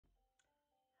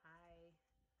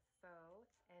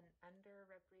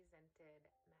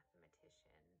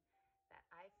that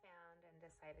I found and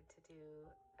decided to do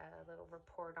a little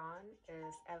report on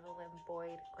is Evelyn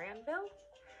Boyd Granville.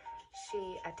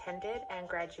 She attended and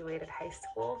graduated high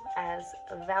school as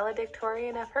a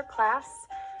valedictorian of her class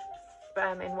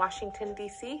in Washington,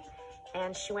 D.C.,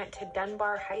 and she went to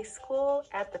Dunbar High School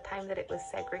at the time that it was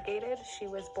segregated. She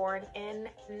was born in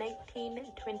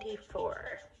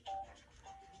 1924.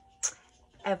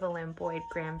 Evelyn Boyd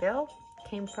Granville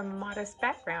came from a modest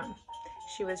background.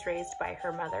 She was raised by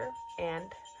her mother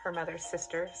and her mother's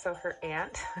sister, so her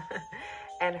aunt,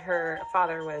 and her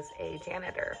father was a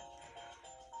janitor.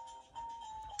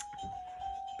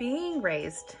 Being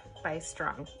raised by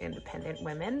strong, independent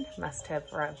women must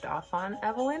have rubbed off on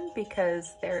Evelyn,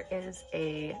 because there is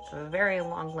a very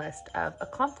long list of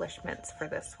accomplishments for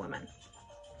this woman.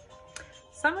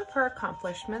 Some of her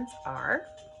accomplishments are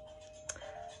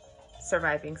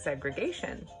surviving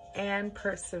segregation and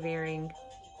persevering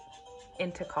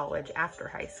into college after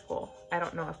high school. I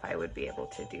don't know if I would be able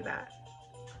to do that.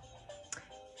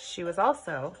 She was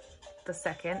also the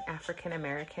second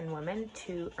African-American woman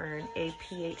to earn a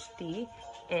PhD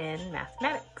in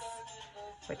mathematics,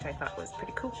 which I thought was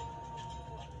pretty cool.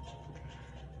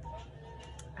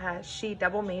 She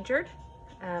double majored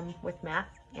with math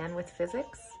and with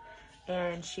physics,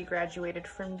 and she graduated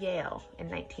from Yale in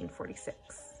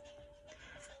 1946.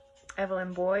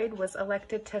 Evelyn Boyd was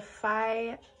elected to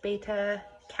Phi Beta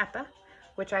Kappa,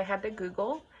 which I had to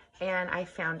Google, and I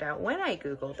found out when I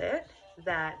Googled it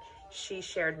that she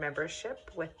shared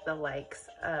membership with the likes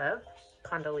of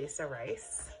Condoleezza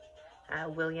Rice,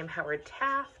 William Howard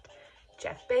Taft,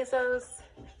 Jeff Bezos,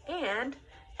 and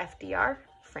FDR,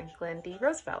 Franklin D.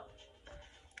 Roosevelt.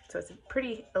 So it's a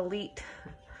pretty elite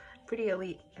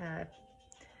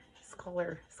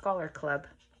scholar club.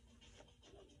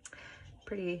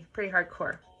 Pretty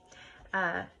hardcore.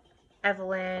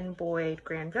 Evelyn Boyd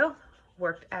Granville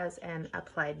worked as an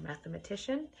applied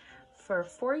mathematician for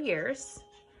 4 years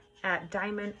at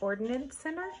Diamond Ordnance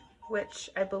Center, which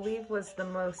I believe was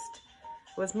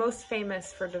most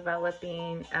famous for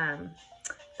developing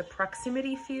the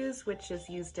proximity fuse, which is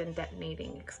used in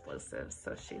detonating explosives.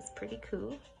 So she's pretty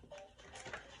cool.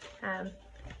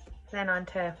 Then on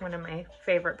to one of my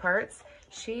favorite parts.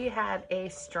 She had a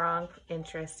strong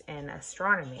interest in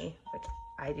astronomy, which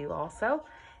I do also,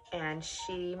 and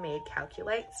she made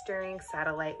calculates during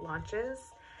satellite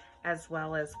launches, as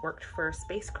well as worked for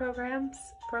space programs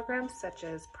such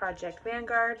as Project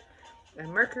Vanguard and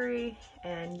Mercury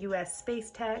and US Space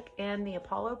Tech and the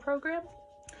Apollo program.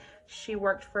 She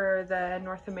worked for the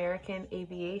North American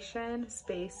Aviation,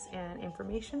 Space and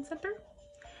Information Center,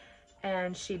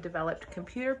 and she developed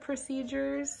computer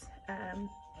procedures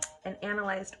and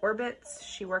analyzed orbits.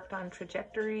 She worked on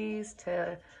trajectories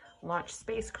to launch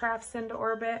spacecrafts into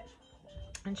orbit,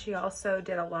 and she also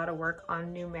did a lot of work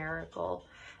on numerical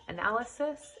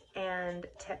analysis and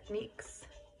techniques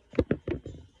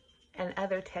and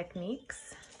other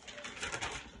techniques.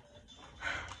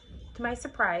 To my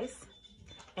surprise,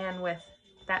 and with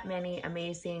that many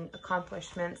amazing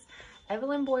accomplishments,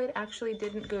 Evelyn Boyd actually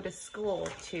didn't go to school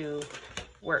to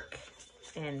work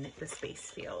in the space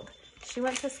field. She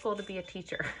went to school to be a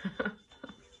teacher.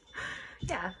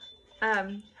 Yeah.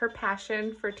 Her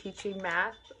passion for teaching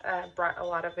math brought a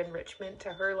lot of enrichment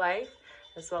to her life,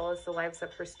 as well as the lives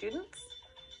of her students.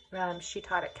 She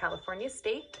taught at California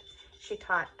State. She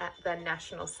taught at the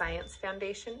National Science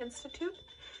Foundation Institute.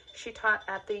 She taught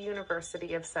at the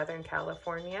University of Southern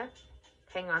California.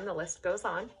 Hang on, the list goes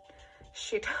on.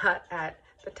 She taught at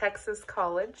the Texas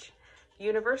College,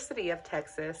 University of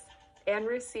Texas, and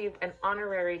received an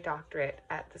honorary doctorate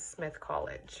at the Smith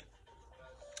College.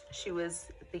 She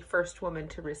was the first woman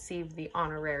to receive the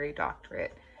honorary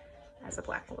doctorate as a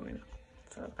Black woman,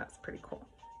 so that's pretty cool.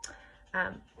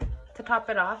 To top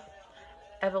it off,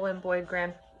 Evelyn Boyd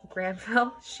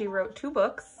Granville, she wrote 2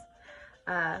 books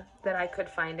that I could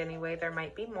find anyway. There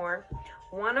might be more.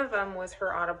 One of them was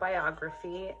her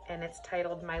autobiography, and it's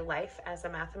titled My Life as a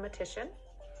Mathematician.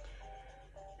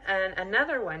 And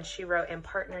another one she wrote in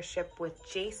partnership with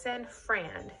Jason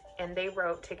Frand, and they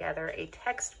wrote together a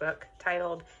textbook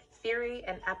titled Theory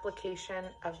and Application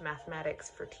of Mathematics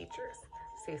for Teachers.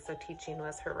 See, so teaching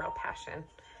was her real passion.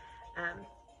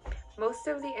 Most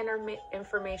of the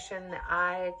information that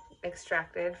I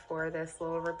extracted for this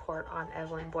little report on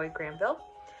Evelyn Boyd Granville,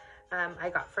 I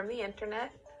got from the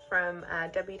internet, from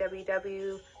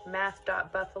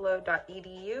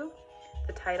www.math.buffalo.edu.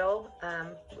 The title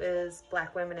is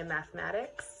Black Women in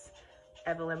Mathematics,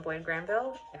 Evelyn Boyd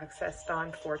Granville, accessed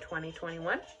on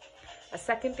 4/20/21. A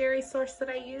secondary source that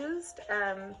I used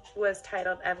was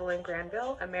titled Evelyn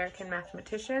Granville, American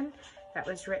Mathematician. That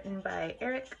was written by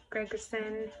Eric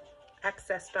Gregerson,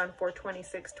 accessed on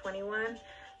 4/26/21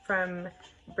 from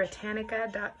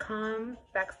Britannica.com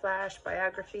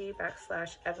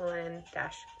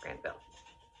 /biography/Evelyn-Granville.